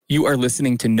You are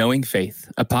listening to Knowing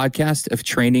Faith, a podcast of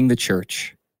Training the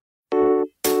Church.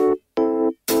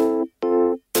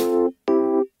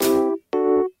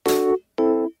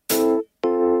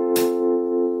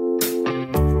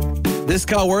 This is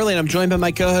Kyle Worley, and I'm joined by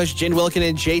my co-host, Jen Wilkin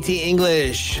and JT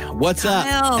English. What's up,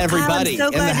 everybody Kyle,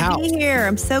 I'm so in the glad house? to be here.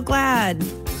 I'm so glad.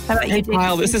 How about you, JT?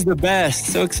 Kyle, this is the best.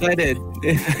 So excited.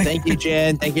 Thank you,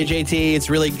 Jen. Thank you, JT. It's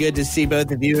really good to see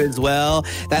both of you as well.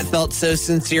 That felt so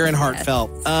sincere and heartfelt.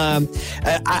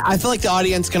 I feel like the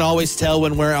audience can always tell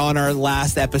when we're on our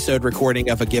last episode recording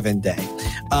of a given day,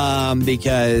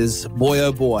 because boy,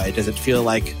 oh boy, does it feel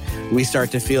like we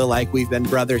start to feel like we've been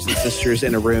brothers and sisters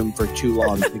in a room for too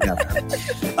long together.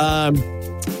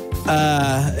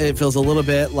 It feels a little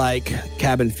bit like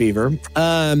cabin fever.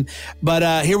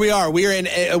 But here we are. We're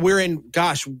in,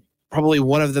 gosh, probably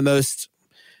one of the most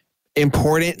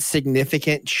important,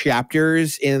 significant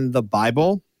chapters in the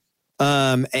Bible.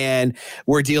 And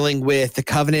we're dealing with the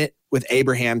covenant with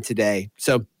Abraham today.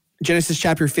 So Genesis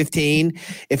chapter 15,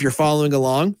 if you're following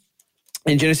along.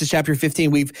 In Genesis chapter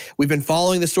 15, we've been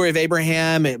following the story of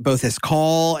Abraham, both his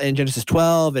call in Genesis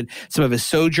 12 and some of his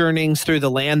sojournings through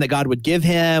the land that God would give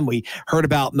him. We heard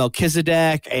about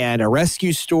Melchizedek and a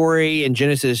rescue story in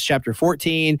Genesis chapter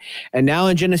 14. And now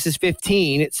in Genesis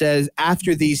 15, it says,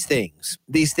 after these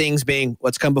things being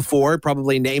what's come before,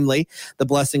 probably namely the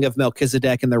blessing of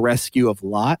Melchizedek and the rescue of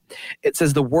Lot. It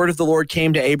says, the word of the Lord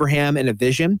came to Abraham in a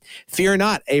vision. Fear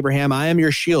not, Abraham, I am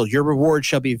your shield. Your reward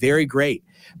shall be very great.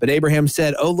 But Abraham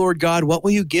said, O Lord God, what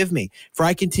will you give me? For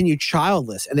I continue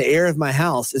childless, and the heir of my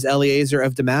house is Eliezer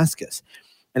of Damascus.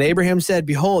 And Abraham said,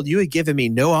 behold, you have given me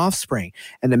no offspring,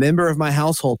 and a member of my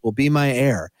household will be my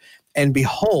heir. And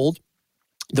behold,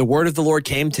 the word of the Lord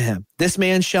came to him. This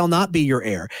man shall not be your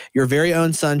heir. Your very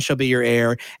own son shall be your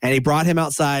heir. And he brought him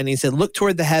outside, and he said, look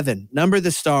toward the heaven, number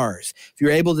the stars, if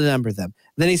you're able to number them.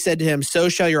 Then he said to him, so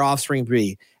shall your offspring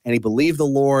be. And he believed the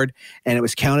Lord, and it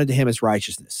was counted to him as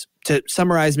righteousness. To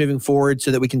summarize moving forward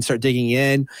so that we can start digging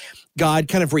in, God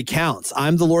kind of recounts,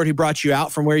 I'm the Lord who brought you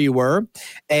out from where you were.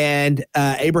 And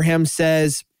Abraham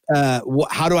says,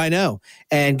 how do I know?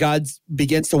 And God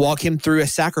begins to walk him through a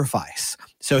sacrifice.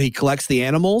 So he collects the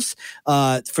animals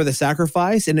for the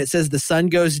sacrifice. And it says the sun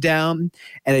goes down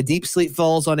and a deep sleep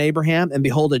falls on Abraham. And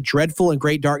behold, a dreadful and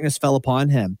great darkness fell upon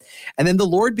him. And then the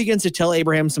Lord begins to tell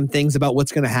Abraham some things about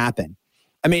what's going to happen.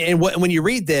 I mean, and when you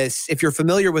read this, if you're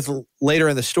familiar with later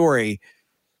in the story,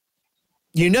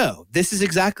 you know this is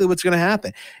exactly what's going to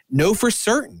happen. Know for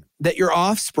certain that your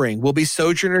offspring will be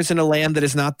sojourners in a land that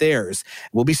is not theirs,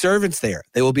 will be servants there.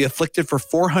 They will be afflicted for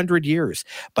 400 years,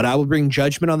 but I will bring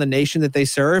judgment on the nation that they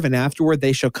serve, and afterward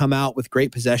they shall come out with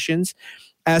great possessions.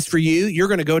 As for you, you're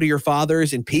going to go to your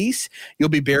fathers in peace. You'll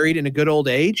be buried in a good old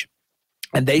age,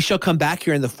 and they shall come back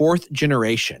here in the fourth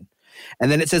generation.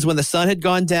 And then it says, when the sun had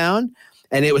gone down,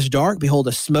 and it was dark, behold,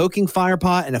 a smoking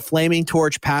firepot and a flaming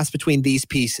torch passed between these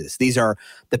pieces. These are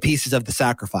the pieces of the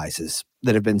sacrifices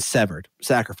that have been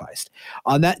sacrificed.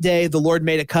 On that day, the Lord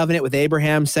made a covenant with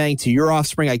Abraham, saying, to your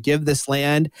offspring I give this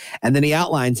land. And then he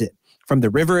outlines it. From the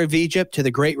river of Egypt to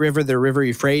the great river, the river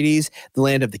Euphrates, the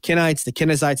land of the Kenites, the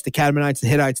Kenizzites, the Cadmonites, the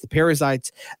Hittites, the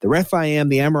Perizzites, the Rephaim,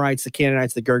 the Amorites, the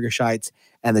Canaanites, the Girgashites,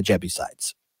 and the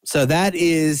Jebusites. So that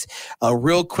is a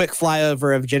real quick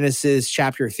flyover of Genesis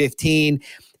chapter 15.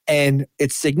 And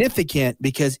it's significant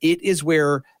because it is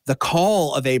where the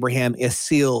call of Abraham is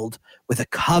sealed with a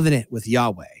covenant with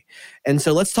Yahweh. And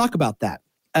so let's talk about that.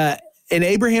 In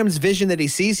Abraham's vision that he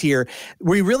sees here,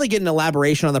 we really get an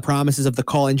elaboration on the promises of the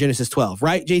call in Genesis 12,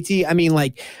 right, JT? I mean,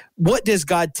 like, what does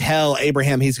God tell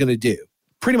Abraham he's going to do?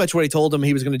 Pretty much what he told him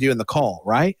he was going to do in the call,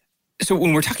 right? So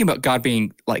when we're talking about God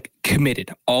being like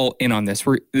committed, all in on this,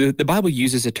 the Bible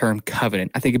uses a term covenant.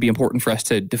 I think it'd be important for us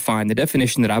to define. The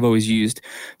definition that I've always used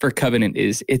for covenant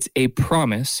is it's a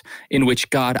promise in which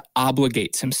God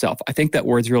obligates himself. I think that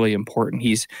word's really important.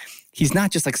 He's not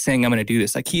just like saying, I'm going to do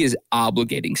this. Like he is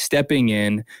obligating, stepping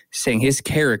in, saying his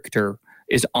character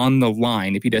is on the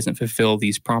line if he doesn't fulfill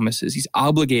these promises. He's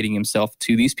obligating himself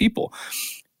to these people.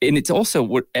 And it's also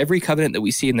what every covenant that we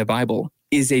see in the Bible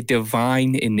is a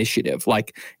divine initiative,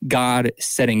 like God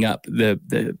setting up the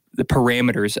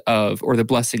parameters of, or the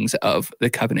blessings of the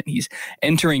covenant. He's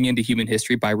entering into human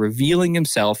history by revealing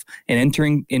himself and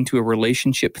entering into a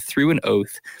relationship through an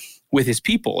oath with his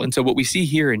people. And so what we see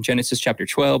here in Genesis chapter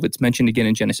 12, it's mentioned again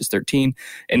in Genesis 13,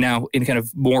 and now in kind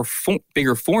of more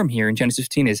bigger form here in Genesis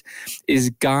 15 is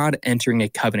God entering a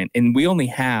covenant. And we only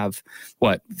have,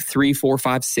 3, 4,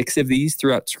 5, 6 of these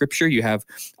throughout Scripture. You have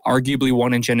arguably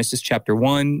one in Genesis chapter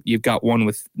 1. You've got one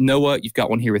with Noah. You've got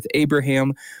one here with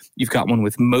Abraham. You've got one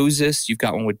with Moses. You've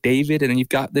got one with David. And then you've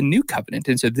got the new covenant.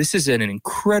 And so this is an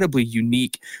incredibly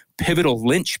unique, pivotal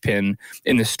linchpin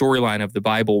in the storyline of the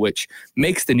Bible, which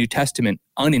makes the New Testament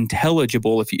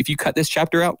unintelligible. If you cut this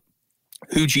chapter out,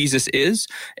 who Jesus is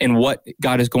and what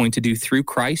God is going to do through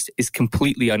Christ is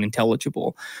completely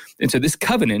unintelligible. And so this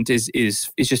covenant is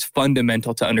just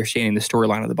fundamental to understanding the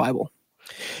storyline of the Bible.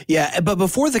 Yeah, but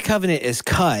before the covenant is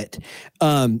cut,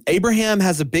 Abraham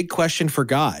has a big question for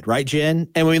God, right, Jen?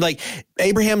 And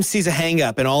Abraham sees a hang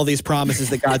up in all these promises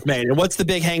that God's made. And what's the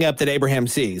big hang up that Abraham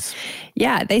sees?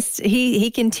 Yeah, he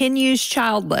continues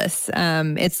childless.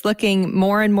 It's looking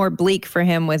more and more bleak for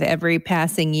him with every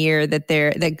passing year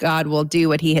that God will do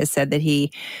what he has said that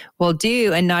he will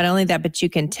do. And not only that, but you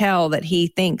can tell that he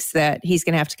thinks that he's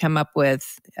going to have to come up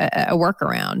with a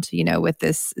workaround, with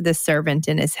this servant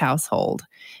in his household.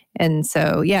 And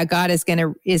so, God is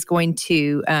going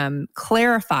to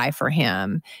clarify for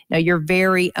him, your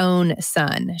very own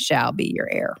son shall be your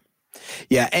heir.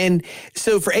 Yeah. And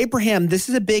so for Abraham, this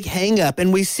is a big hang up.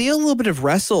 And we see a little bit of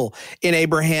wrestle in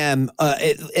Abraham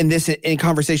in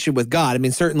conversation with God. I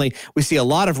mean, certainly we see a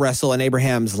lot of wrestle in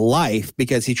Abraham's life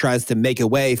because he tries to make a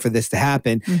way for this to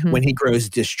happen when he grows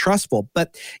distrustful.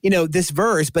 But, this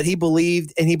verse, but he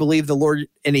believed the Lord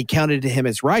and he counted to him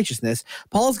as righteousness.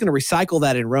 Paul's going to recycle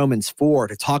that in Romans 4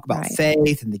 to talk about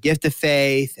faith and the gift of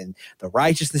faith and the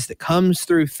righteousness that comes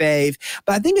through faith.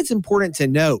 But I think it's important to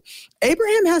note,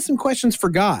 Abraham has some questions for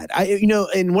God.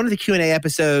 In one of the Q&A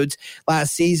episodes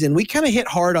last season, we kind of hit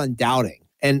hard on doubting.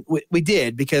 And we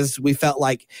did because we felt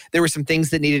like there were some things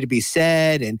that needed to be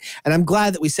said. And I'm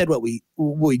glad that we said what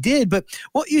we did. But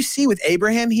what you see with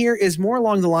Abraham here is more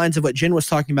along the lines of what Jen was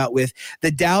talking about with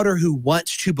the doubter who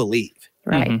wants to believe.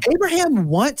 Right. Mm-hmm. Abraham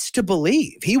wants to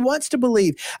believe. He wants to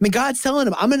believe. I mean, God's telling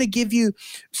him, I'm going to give you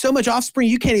so much offspring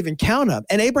you can't even count up.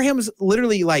 And Abraham was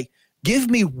literally like,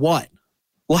 give me one.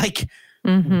 One.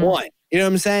 You know what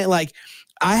I'm saying? Like,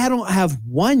 I don't have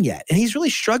one yet. And he's really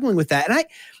struggling with that. And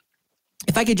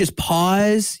if I could just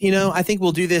pause, I think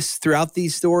we'll do this throughout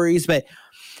these stories, but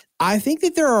I think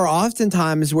that there are often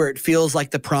times where it feels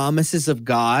like the promises of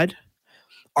God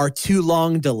are too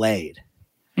long delayed.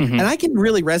 Mm-hmm. And I can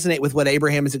really resonate with what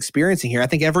Abraham is experiencing here. I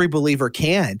think every believer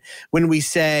can when we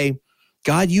say,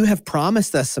 God, you have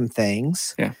promised us some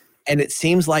things. Yeah. And it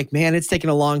seems like, man, it's taken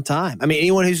a long time. I mean,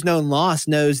 anyone who's known loss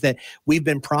knows that we've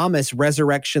been promised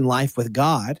resurrection life with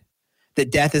God,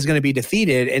 that death is going to be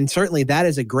defeated. And certainly that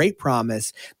is a great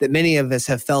promise that many of us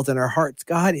have felt in our hearts.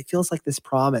 God, it feels like this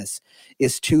promise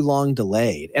is too long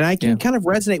delayed. And I can kind of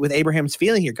resonate with Abraham's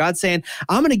feeling here. God's saying,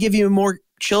 I'm going to give you more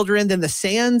children than the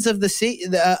sands of the sea,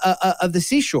 of the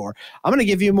seashore. I'm going to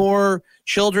give you more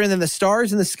children than the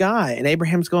stars in the sky. And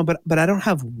Abraham's going, but I don't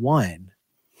have one.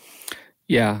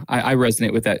 Yeah, I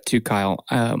resonate with that too, Kyle.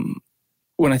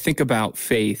 When I think about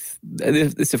faith,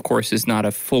 this of course is not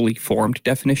a fully formed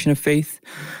definition of faith,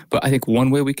 but I think one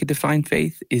way we could define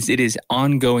faith is it is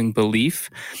ongoing belief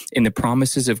in the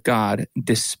promises of God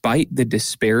despite the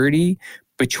disparity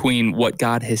between what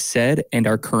God has said and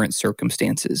our current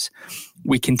circumstances.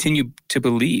 We continue to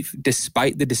believe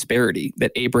despite the disparity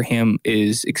that Abraham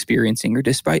is experiencing or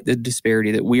despite the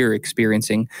disparity that we are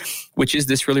experiencing, which is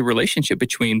this really relationship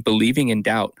between believing and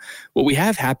doubt. What we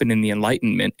have happened in the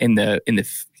Enlightenment in the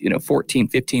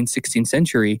 14th, 15th, 16th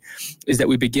century is that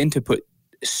we begin to put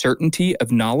certainty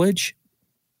of knowledge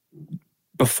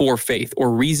before faith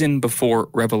or reason before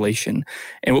revelation.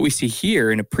 And what we see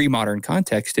here in a pre-modern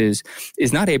context is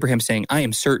not Abraham saying, I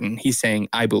am certain. He's saying,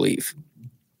 I believe.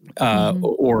 I'm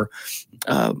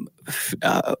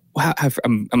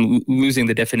losing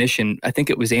the definition. I think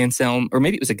it was Anselm, or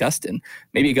maybe it was Augustine.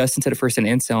 Maybe Augustine said it first, and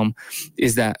Anselm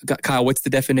is that, Kyle, what's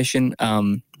the definition?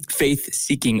 Faith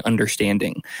seeking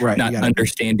understanding, right, not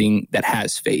understanding that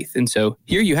has faith. And so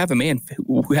here you have a man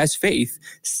who has faith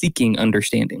seeking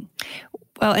understanding.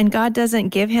 Well, and God doesn't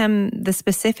give him the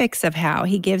specifics of how.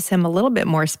 He gives him a little bit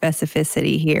more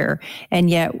specificity here.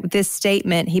 And yet this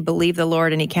statement, he believed the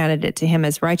Lord and he counted it to him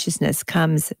as righteousness,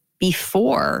 comes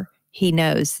before he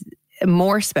knows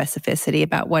more specificity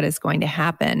about what is going to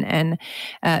happen. And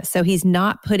so he's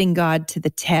not putting God to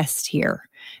the test here.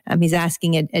 He's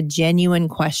asking a genuine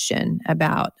question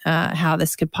about how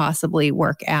this could possibly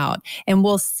work out. And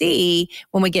we'll see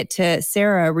when we get to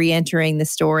Sarah re-entering the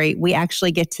story, we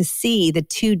actually get to see the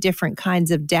two different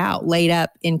kinds of doubt laid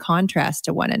up in contrast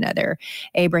to one another.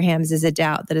 Abraham's is a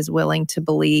doubt that is willing to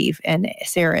believe, and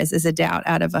Sarah's is a doubt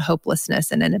out of a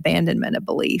hopelessness and an abandonment of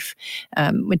belief,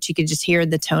 which you could just hear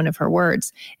the tone of her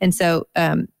words. And so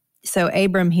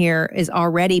Abram here is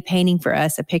already painting for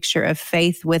us a picture of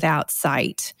faith without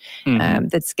sight,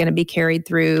 that's going to be carried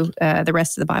through the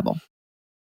rest of the Bible.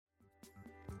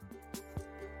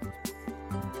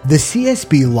 The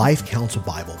CSB Life Counsel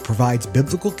Bible provides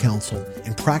biblical counsel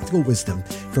and practical wisdom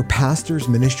for pastors,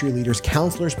 ministry leaders,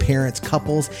 counselors, parents,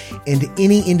 couples, and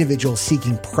any individual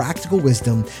seeking practical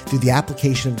wisdom through the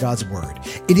application of God's Word.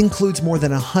 It includes more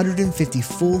than 150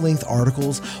 full-length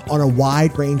articles on a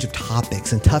wide range of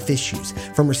topics and tough issues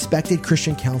from respected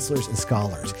Christian counselors and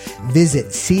scholars. Visit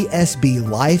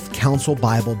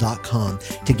csblifecounselbible.com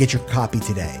to get your copy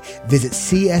today. Visit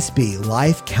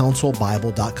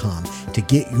csblifecounselbible.com to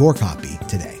get your copy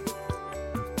today.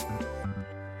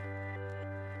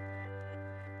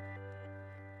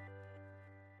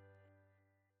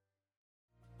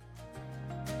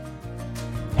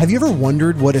 Have you ever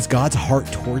wondered what is God's heart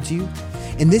towards you?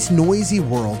 In this noisy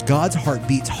world, God's heart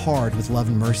beats hard with love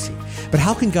and mercy. But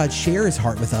how can God share his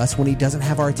heart with us when he doesn't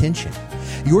have our attention?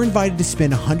 You're invited to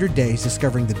spend 100 days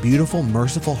discovering the beautiful,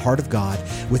 merciful heart of God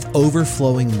with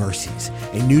Overflowing Mercies,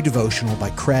 a new devotional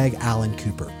by Craig Allen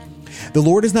Cooper. The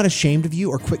Lord is not ashamed of you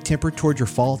or quick-tempered toward your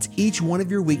faults. Each one of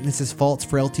your weaknesses, faults,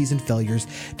 frailties, and failures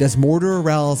does more to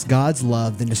arouse God's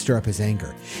love than to stir up his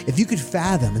anger. If you could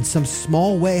fathom in some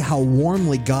small way how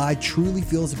warmly God truly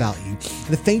feels about you,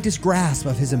 the faintest grasp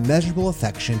of his immeasurable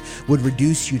affection would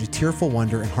reduce you to tearful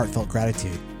wonder and heartfelt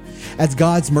gratitude. As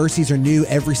God's mercies are new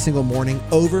every single morning,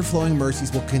 Overflowing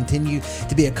Mercies will continue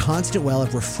to be a constant well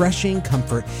of refreshing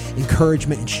comfort,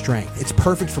 encouragement, and strength. It's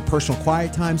perfect for personal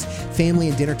quiet times, family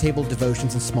and dinner table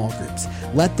devotions, and small groups.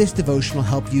 Let this devotional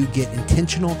help you get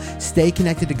intentional, stay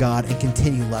connected to God, and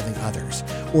continue loving others.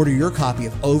 Order your copy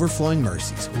of Overflowing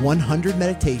Mercies, 100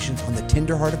 Meditations on the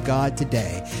Tender Heart of God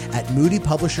today at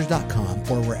moodypublishers.com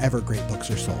or wherever great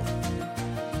books are sold.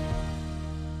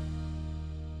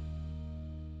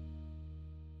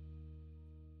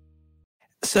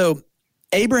 So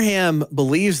Abraham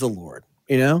believes the Lord.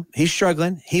 You know, he's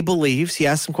struggling. He believes. He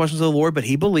asked some questions of the Lord, but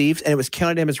he believes, and it was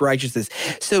counted him as righteousness.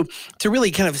 So to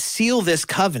really kind of seal this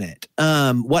covenant,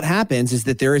 what happens is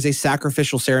that there is a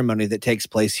sacrificial ceremony that takes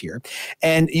place here.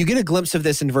 And you get a glimpse of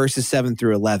this in verses 7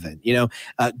 through 11. You know,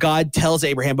 God tells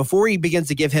Abraham, before he begins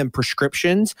to give him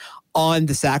prescriptions on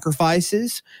the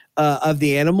sacrifices of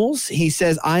the animals, he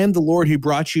says, I am the Lord who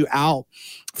brought you out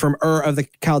from Ur of the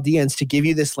Chaldeans to give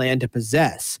you this land to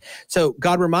possess. So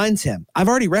God reminds him, I've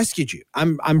already rescued you.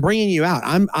 I'm bringing you out.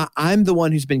 I'm the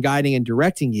one who's been guiding and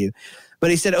directing you. But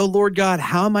he said, oh Lord God,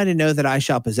 how am I to know that I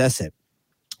shall possess it?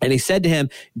 And he said to him,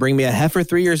 bring me a heifer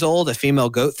 3 years old, a female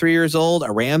goat 3 years old,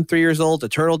 a ram 3 years old, a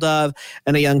turtle dove,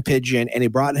 and a young pigeon. And he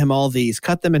brought him all these,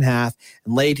 cut them in half,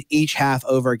 and laid each half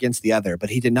over against the other.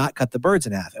 But he did not cut the birds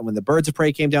in half. And when the birds of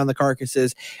prey came down the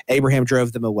carcasses, Abraham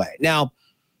drove them away. Now,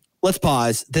 let's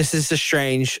pause. This is a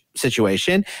strange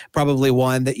situation, probably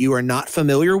one that you are not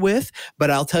familiar with, but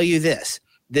I'll tell you this.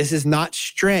 This is not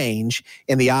strange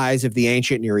in the eyes of the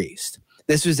ancient Near East.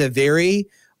 This was a very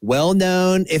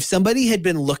well-known, if somebody had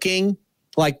been looking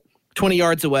like 20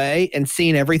 yards away and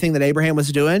seen everything that Abraham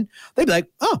was doing, they'd be like,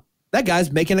 oh, that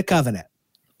guy's making a covenant.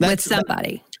 With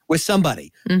somebody. With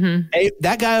somebody. Mm-hmm.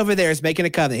 That guy over there is making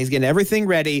a covenant. He's getting everything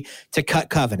ready to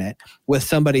cut covenant with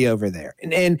somebody over there.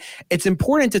 And it's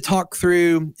important to talk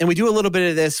through, and we do a little bit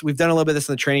of this. We've done a little bit of this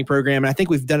in the training program, and I think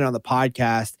we've done it on the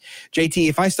podcast. JT,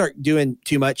 if I start doing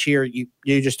too much here, you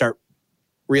just start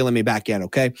reeling me back in,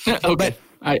 okay? Okay. But,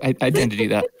 I tend to do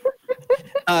that.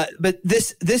 But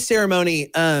this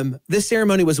ceremony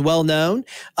was well known.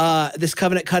 This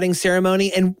covenant cutting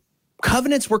ceremony, and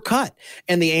covenants were cut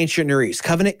in the ancient Near East.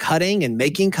 Covenant cutting and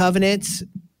making covenants,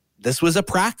 this was a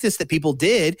practice that people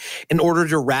did in order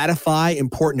to ratify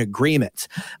important agreements.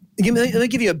 Let me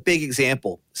give you a big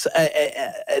example. So,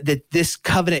 that this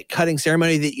covenant cutting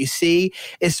ceremony that you see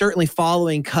is certainly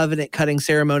following covenant cutting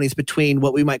ceremonies between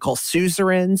what we might call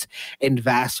suzerains and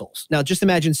vassals. Now, just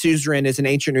imagine suzerain is an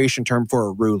ancient Near Eastern term for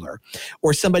a ruler,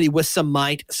 or somebody with some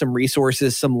might, some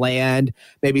resources, some land,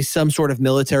 maybe some sort of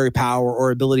military power or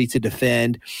ability to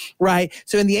defend, right?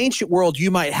 So in the ancient world,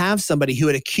 you might have somebody who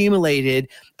had accumulated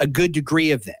a good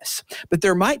degree of this, but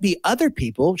there might be other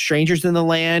people, strangers in the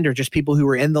land, or just people who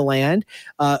were in the land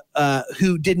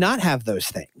who did not have those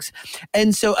things.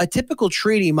 And so a typical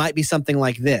treaty might be something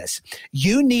like this.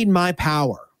 You need my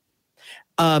power.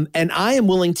 And I am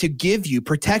willing to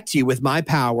protect you with my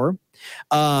power,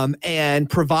 and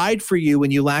provide for you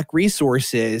when you lack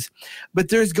resources. But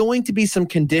there's going to be some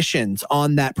conditions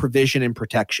on that provision and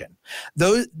protection.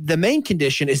 The main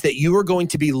condition is that you are going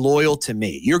to be loyal to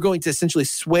me. You're going to essentially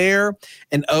swear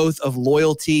an oath of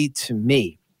loyalty to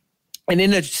me. And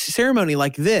in a ceremony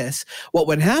like this, what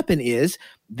would happen is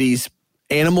these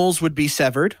animals would be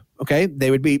severed. Okay,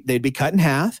 they'd be cut in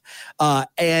half,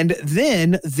 and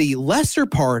then the lesser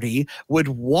party would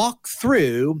walk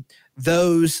through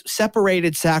those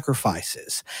separated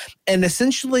sacrifices. And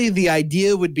essentially the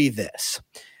idea would be this: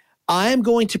 I am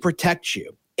going to protect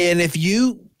you. And if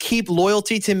you keep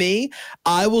loyalty to me,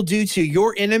 I will do to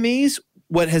your enemies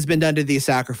what has been done to these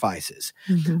sacrifices.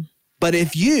 Mm-hmm. But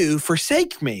if you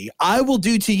forsake me, I will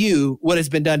do to you what has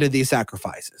been done to these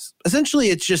sacrifices. Essentially,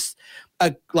 it's just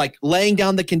like laying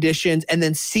down the conditions and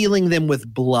then sealing them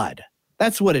with blood.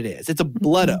 That's what it is. It's a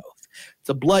blood oath. It's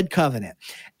a blood covenant.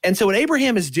 And so what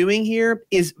Abraham is doing here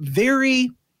is very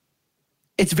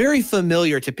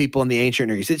familiar to people in the ancient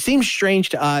Near East. It seems strange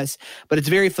to us, but it's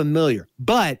very familiar.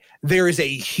 But there is a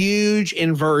huge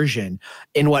inversion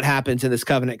in what happens in this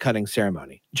covenant cutting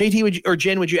ceremony. JT,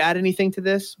 Jen, would you add anything to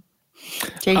this?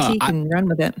 JT can run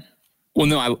with it. Well,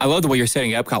 no, I love the way you're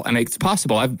setting it up, Kyle. And it's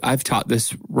possible. I've taught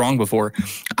this wrong before.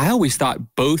 I always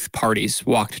thought both parties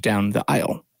walked down the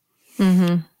aisle.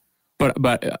 Mm-hmm.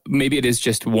 But maybe it is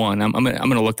just one. I'm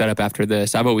gonna look that up after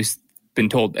this. I've always been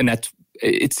told, and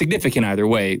it's significant either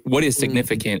way. What is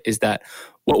significant is that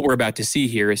what we're about to see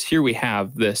here we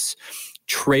have this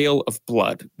trail of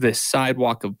blood, this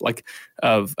sidewalk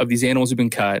of these animals who've been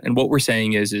cut. And what we're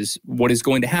saying is what is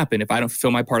going to happen if I don't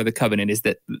fulfill my part of the covenant is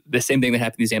that the same thing that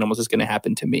happened to these animals is going to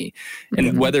happen to me.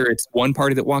 And whether it's one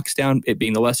party that walks down, it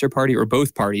being the lesser party, or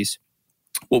both parties,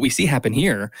 what we see happen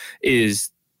here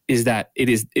is that it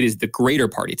is the greater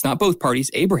party. It's not both parties.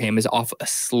 Abraham is off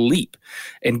asleep,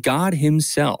 and God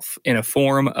himself, in a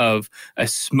form of a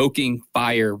smoking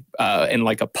fire and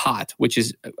like a pot, which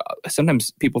is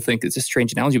sometimes people think it's a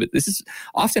strange analogy, but this is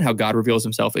often how God reveals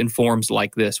himself in forms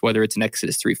like this, whether it's in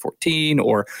Exodus 3:14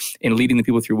 or in leading the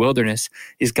people through wilderness,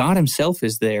 is God himself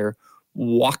is there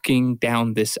walking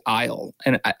down this aisle.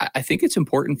 And I think it's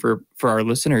important for our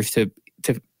listeners to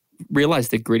realize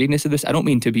the grittiness of this. I don't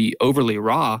mean to be overly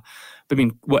raw, but I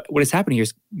mean, what is happening here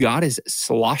is God is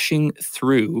sloshing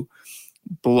through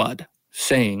blood,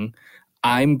 saying,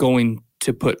 I'm going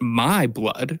to put my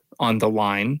blood on the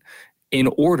line in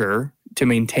order to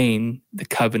maintain the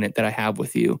covenant that I have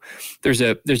with you. There's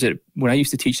a when I used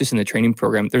to teach this in the training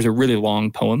program, there's a really long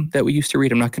poem that we used to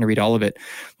read. I'm not going to read all of it,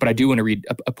 but I do want to read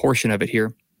a portion of it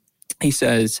here. He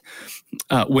says,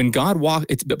 when God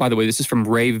walked, by the way, this is from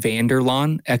Ray Vander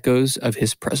Laan, Echoes of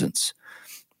His Presence.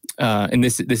 And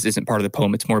this isn't part of the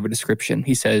poem, it's more of a description.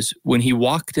 He says, when he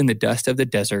walked in the dust of the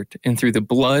desert and through the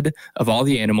blood of all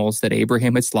the animals that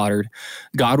Abraham had slaughtered,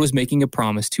 God was making a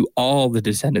promise to all the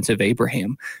descendants of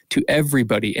Abraham, to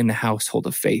everybody in the household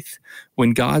of faith.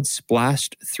 When God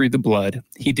splashed through the blood,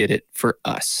 he did it for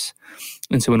us.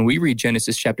 And so when we read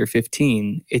Genesis chapter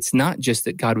 15, it's not just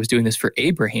that God was doing this for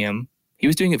Abraham, he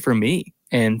was doing it for me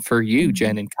and for you,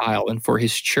 Jen and Kyle, and for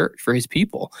his church, for his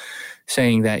people,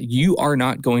 saying that you are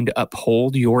not going to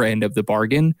uphold your end of the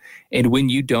bargain, and when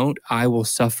you don't, I will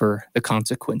suffer the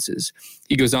consequences.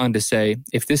 He goes on to say,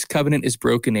 if this covenant is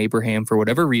broken, Abraham, for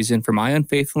whatever reason, for my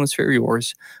unfaithfulness for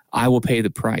yours, I will pay the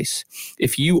price.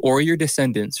 If you or your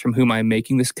descendants from whom I am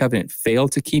making this covenant fail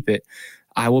to keep it,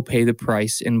 I will pay the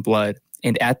price in blood.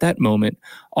 And at that moment,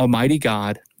 Almighty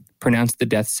God pronounced the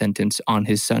death sentence on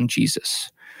his son, Jesus.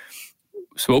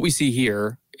 So what we see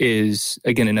here is,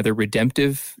 again, another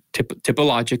redemptive,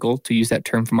 typological, to use that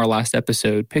term from our last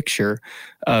episode, picture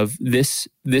of this.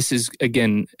 This is,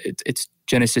 again, it's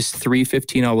Genesis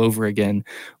 3:15 all over again.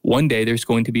 One day there's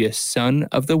going to be a son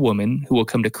of the woman who will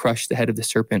come to crush the head of the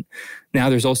serpent. Now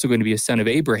there's also going to be a son of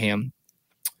Abraham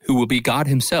who will be God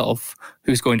himself,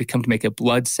 who's going to come to make a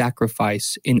blood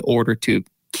sacrifice in order to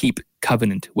keep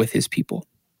covenant with his people.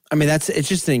 I mean, it's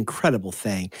just an incredible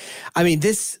thing. I mean,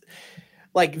 this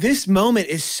moment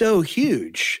is so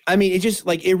huge. I mean, it's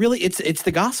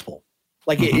the gospel.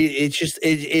 Like it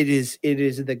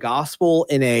is the gospel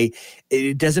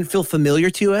it doesn't feel familiar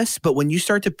to us, but when you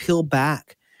start to peel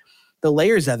back the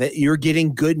layers of it, you're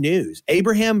getting good news.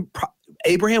 Abraham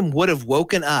would have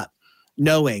woken up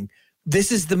knowing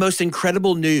this is the most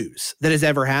incredible news that has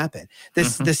ever happened.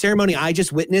 The ceremony I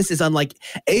just witnessed is unlike.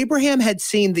 Abraham had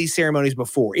seen these ceremonies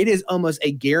before. It is almost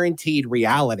a guaranteed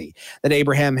reality that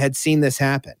Abraham had seen this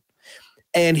happen.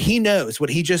 And he knows what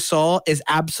he just saw is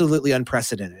absolutely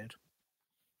unprecedented.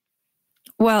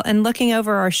 Well, and looking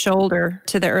over our shoulder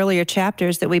to the earlier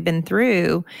chapters that we've been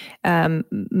through,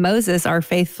 Moses, our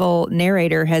faithful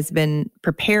narrator, has been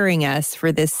preparing us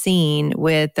for this scene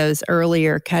with those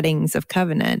earlier cuttings of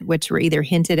covenant, which were either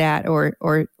hinted at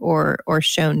or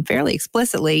shown fairly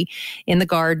explicitly in the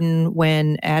garden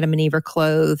when Adam and Eve are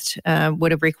clothed,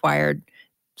 would have required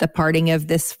the parting of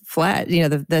this flesh,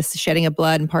 the shedding of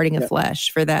blood and parting of flesh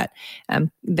for that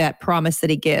promise that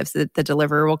he gives that the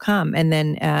deliverer will come. And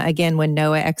then again, when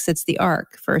Noah exits the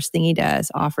ark, first thing he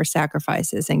does, offer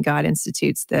sacrifices, and God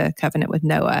institutes the covenant with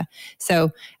Noah.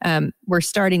 So we're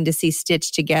starting to see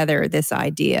stitched together this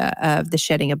idea of the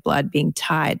shedding of blood being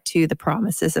tied to the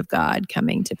promises of God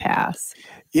coming to pass.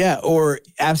 Yeah, or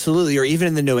absolutely. Or even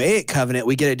in the Noahic covenant,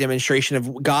 we get a demonstration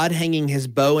of God hanging his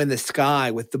bow in the sky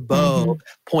with the bow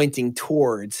pointing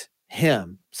towards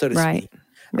him, so to speak.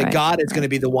 That God is going to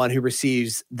be the one who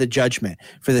receives the judgment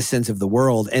for the sins of the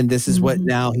world. And this is what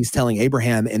now he's telling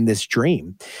Abraham in this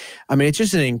dream. I mean, it's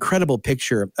just an incredible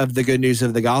picture of the good news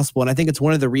of the gospel. And I think it's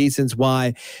one of the reasons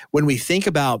why when we think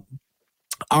about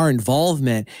our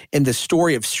involvement in the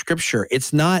story of Scripture,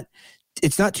 it's not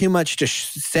too much to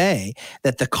say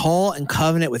that the call and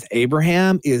covenant with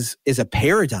Abraham is a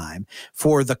paradigm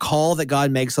for the call that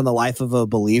God makes on the life of a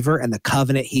believer and the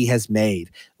covenant he has made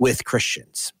with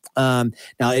Christians. Now,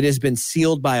 it has been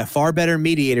sealed by a far better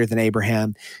mediator than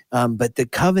Abraham, but the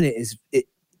covenant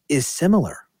is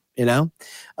similar, and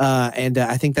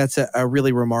I think that's a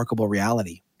really remarkable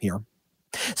reality here.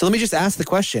 So let me just ask the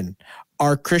question,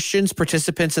 are Christians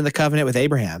participants in the covenant with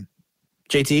Abraham?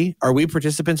 JT, are we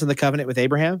participants in the covenant with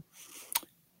Abraham?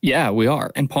 Yeah, we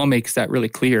are. And Paul makes that really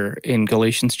clear in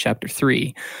Galatians chapter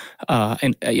 3.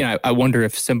 I wonder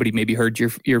if somebody maybe heard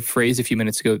your phrase a few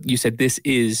minutes ago. You said, this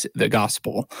is the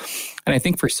gospel. And I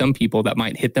think for some people that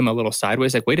might hit them a little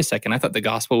sideways, like, wait a second, I thought the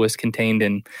gospel was contained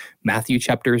in Matthew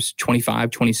chapters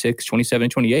 25, 26, 27,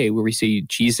 28, where we see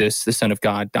Jesus, the Son of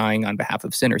God, dying on behalf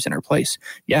of sinners in our place.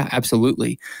 Yeah,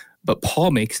 absolutely. But Paul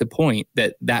makes the point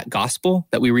that gospel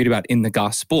that we read about in the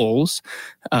Gospels,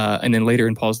 and then later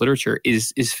in Paul's literature,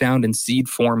 is found in seed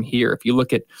form here. If you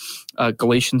look at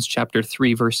Galatians chapter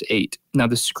 3, verse 8, now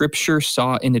the Scripture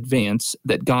saw in advance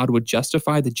that God would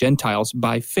justify the Gentiles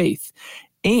by faith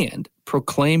and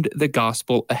proclaimed the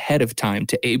gospel ahead of time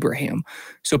to Abraham.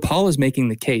 So Paul is making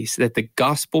the case that the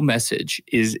gospel message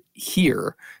is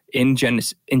here in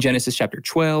Genesis chapter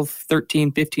 12,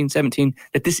 13, 15, 17,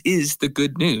 that this is the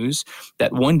good news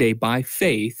that one day by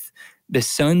faith, the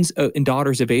sons and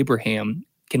daughters of Abraham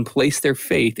can place their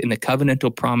faith in the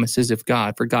covenantal promises of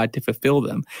God for God to fulfill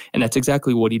them. And that's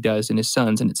exactly what he does in his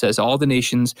sons. And it says, all the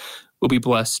nations will be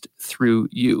blessed through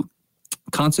you.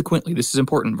 Consequently, this is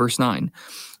important, verse 9,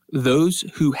 those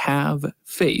who have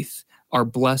faith are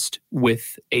blessed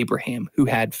with Abraham, who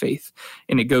had faith.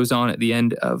 And it goes on at the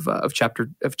end of chapter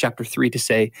 3 to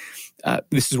say,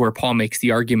 this is where Paul makes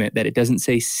the argument that it doesn't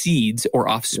say seeds or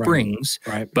offsprings,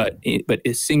 but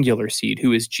a singular seed,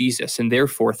 who is Jesus. And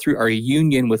therefore, through our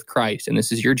union with Christ, and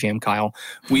this is your jam, Kyle,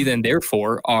 we then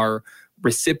therefore are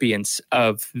recipients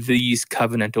of these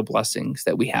covenantal blessings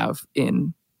that we have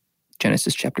in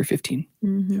Genesis chapter 15.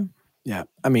 Mm-hmm. Yeah.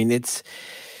 I mean, it's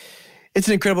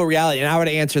an incredible reality. And I would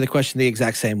answer the question the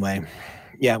exact same way.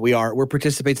 Yeah, we are. We're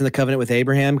participants in the covenant with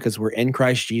Abraham because we're in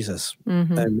Christ Jesus.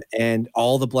 And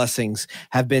all the blessings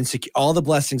have been, all the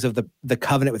blessings of the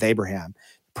covenant with Abraham,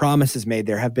 promises made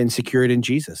there, have been secured in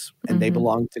Jesus, and they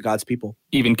belong to God's people.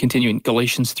 Even continuing,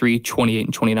 Galatians 3, 28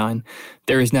 and 29,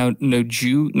 there is now no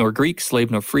Jew nor Greek,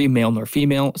 slave nor free, male nor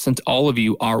female, since all of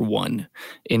you are one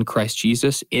in Christ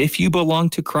Jesus. If you belong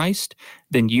to Christ,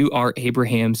 then you are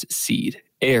Abraham's seed,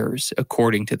 heirs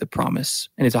according to the promise.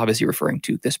 And it's obviously referring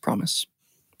to this promise.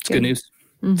 It's good news.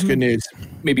 It's good news.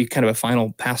 Maybe kind of a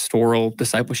final pastoral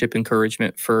discipleship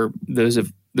encouragement for those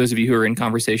of you who are in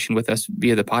conversation with us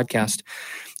via the podcast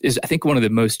is, I think, one of the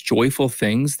most joyful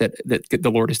things that the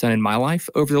Lord has done in my life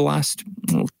over the last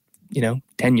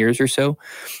 10 years or so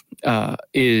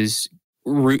is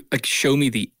show me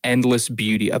the endless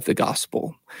beauty of the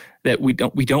gospel. That we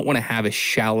don't want to have a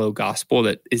shallow gospel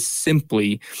that is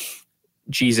simply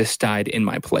Jesus died in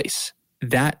my place.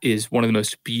 That is one of the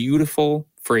most beautiful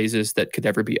phrases that could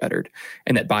ever be uttered,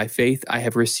 and that by faith I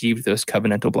have received those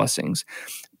covenantal blessings.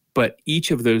 But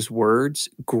each of those words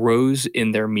grows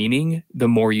in their meaning the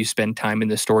more you spend time in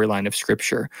the storyline of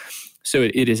Scripture. So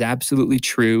it is absolutely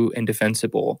true and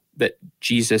defensible that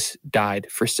Jesus died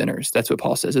for sinners. That's what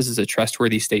Paul says. This is a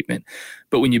trustworthy statement.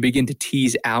 But when you begin to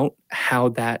tease out how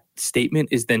that statement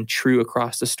is then true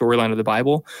across the storyline of the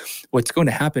Bible, what's going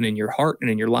to happen in your heart and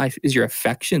in your life is your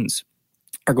affections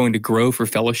are going to grow for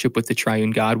fellowship with the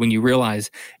triune God when you realize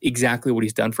exactly what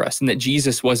he's done for us, and that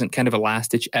Jesus wasn't kind of a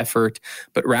last-ditch effort,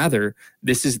 but rather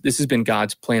this has been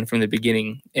God's plan from the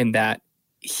beginning, in that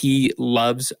he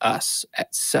loves us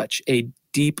at such a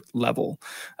deep level,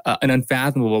 an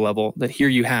unfathomable level, that here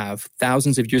you have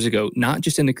thousands of years ago, not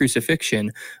just in the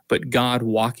crucifixion, but God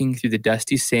walking through the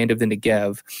dusty sand of the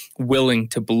Negev, willing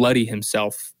to bloody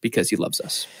himself because he loves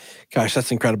us. Gosh,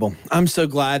 that's incredible. I'm so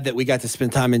glad that we got to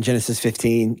spend time in Genesis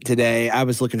 15 today. I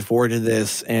was looking forward to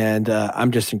this, and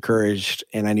I'm just encouraged,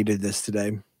 and I needed this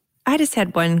today. I just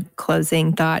had one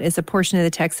closing thought. Is a portion of the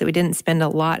text that we didn't spend a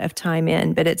lot of time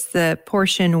in, but it's the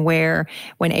portion where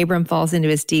when Abram falls into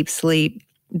his deep sleep,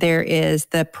 there is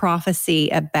the prophecy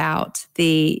about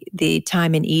the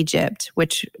time in Egypt,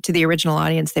 which to the original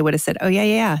audience, they would have said, oh,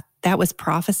 yeah, that was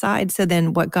prophesied. So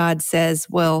then what God says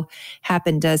will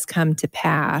happen does come to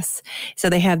pass. So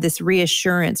they have this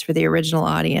reassurance for the original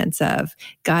audience of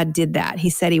God did that.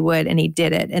 He said he would, and he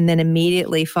did it. And then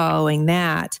immediately following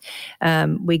that,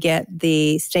 we get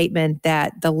the statement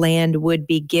that the land would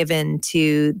be given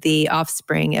to the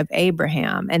offspring of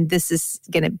Abraham. And this is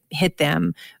going to hit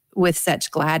them with such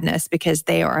gladness because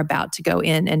they are about to go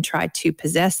in and try to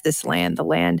possess this land, the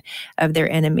land of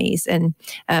their enemies. And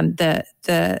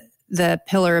the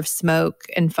pillar of smoke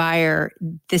and fire,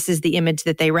 this is the image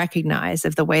that they recognize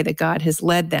of the way that God has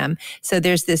led them. So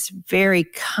there's this very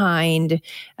kind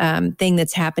thing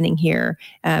that's happening here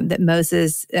that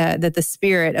Moses, that the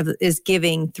Spirit is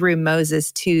giving through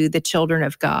Moses to the children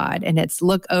of God. And it's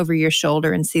look over your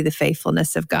shoulder and see the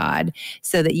faithfulness of God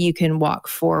so that you can walk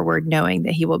forward knowing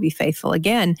that he will be faithful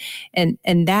again. And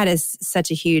that is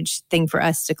such a huge thing for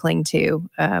us to cling to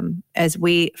as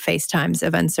we face times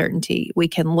of uncertainty. We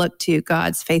can look to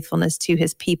God's faithfulness to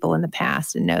his people in the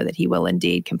past and know that he will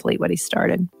indeed complete what he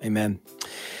started. Amen.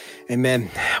 Amen.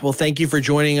 Well, thank you for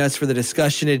joining us for the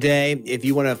discussion today. If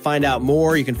you want to find out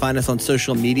more, you can find us on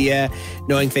social media,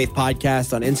 Knowing Faith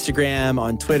Podcast on Instagram,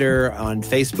 on Twitter, on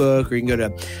Facebook, or you can go to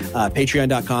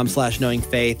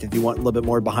patreon.com/knowingfaith if you want a little bit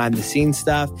more behind the scenes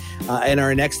stuff. In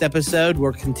our next episode,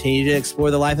 we'll continue to explore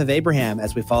the life of Abraham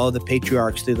as we follow the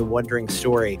patriarchs through the wondering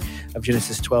story of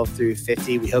Genesis 12 through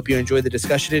 50. We hope you enjoyed the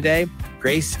discussion today.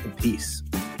 Grace and peace.